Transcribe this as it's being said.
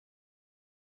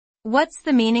What's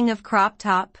the meaning of crop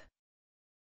top?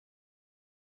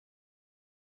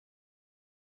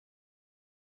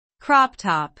 Crop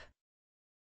top.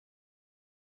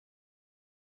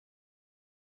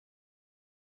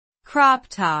 Crop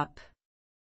top.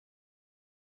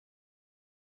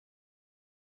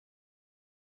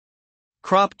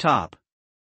 Crop top.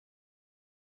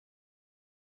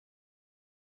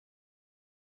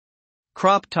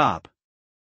 Crop top.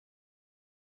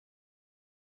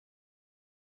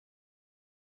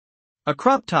 A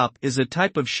crop top is a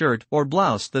type of shirt or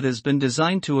blouse that has been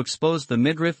designed to expose the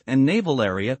midriff and navel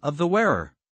area of the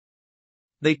wearer.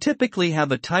 They typically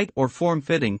have a tight or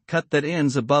form-fitting cut that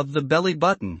ends above the belly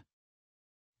button.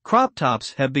 Crop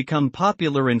tops have become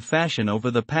popular in fashion over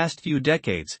the past few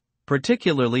decades,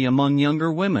 particularly among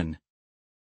younger women.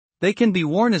 They can be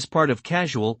worn as part of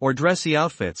casual or dressy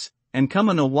outfits, and come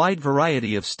in a wide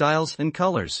variety of styles and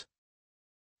colors.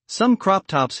 Some crop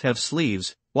tops have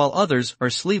sleeves, while others are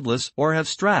sleeveless or have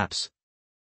straps.